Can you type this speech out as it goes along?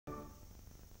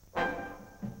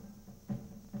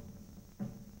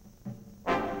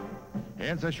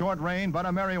It's a short reign, but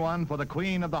a merry one for the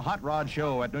queen of the hot rod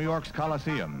show at New York's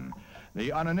Coliseum.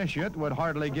 The uninitiate would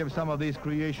hardly give some of these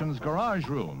creations garage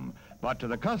room, but to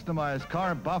the customized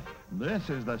car buff,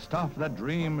 this is the stuff that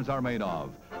dreams are made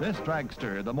of. This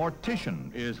dragster, the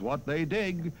Mortician, is what they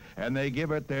dig, and they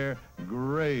give it their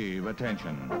grave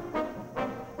attention.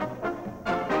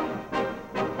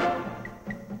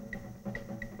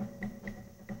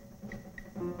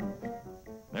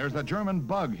 There's a German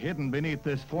bug hidden beneath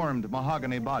this formed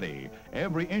mahogany body.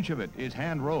 Every inch of it is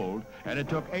hand-rolled, and it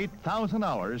took 8,000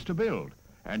 hours to build.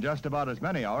 And just about as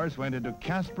many hours went into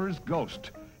Casper's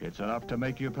Ghost. It's enough to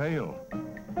make you pale.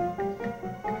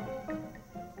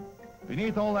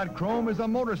 Beneath all that chrome is a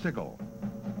motorcycle.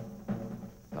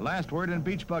 The last word in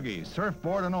beach buggies,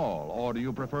 surfboard and all, or do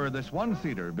you prefer this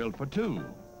one-seater built for two?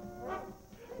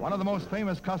 One of the most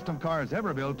famous custom cars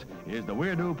ever built is the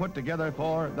Weirdo put together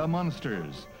for the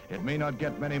Munsters. It may not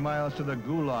get many miles to the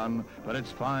Goulon, but it's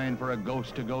fine for a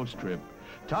ghost-to-ghost trip.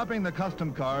 Topping the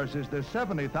custom cars is the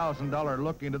 $70,000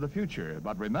 look into the future.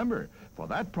 But remember, for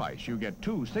that price, you get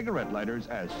 2 cigarette lighters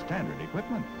as standard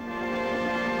equipment.